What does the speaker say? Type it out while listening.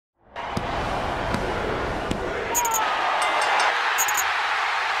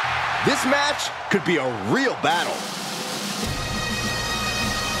This match could be a real battle.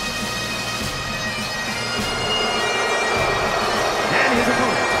 And his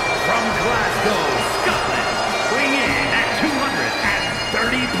opponent from Glasgow, Scotland, weighing in at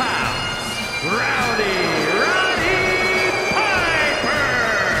 230 pounds, Rowdy Roddy Piper!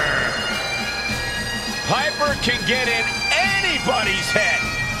 Piper can get in anybody's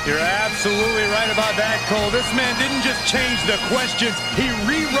head. You're absolutely right about that, Cole. This man didn't just change the questions, he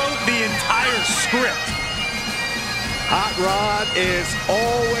rewrote the entire script. Hot Rod is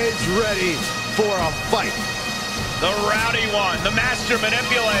always ready for a fight. The rowdy one, the master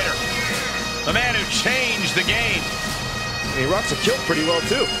manipulator, the man who changed the game. He rocks a kilt pretty well,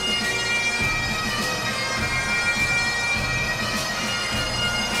 too.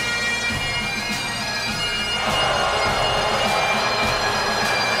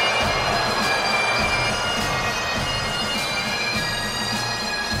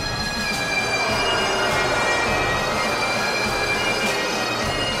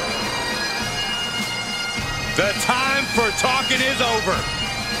 The time for talking is over.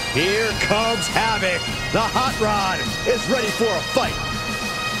 Here comes Havoc. The Hot Rod is ready for a fight.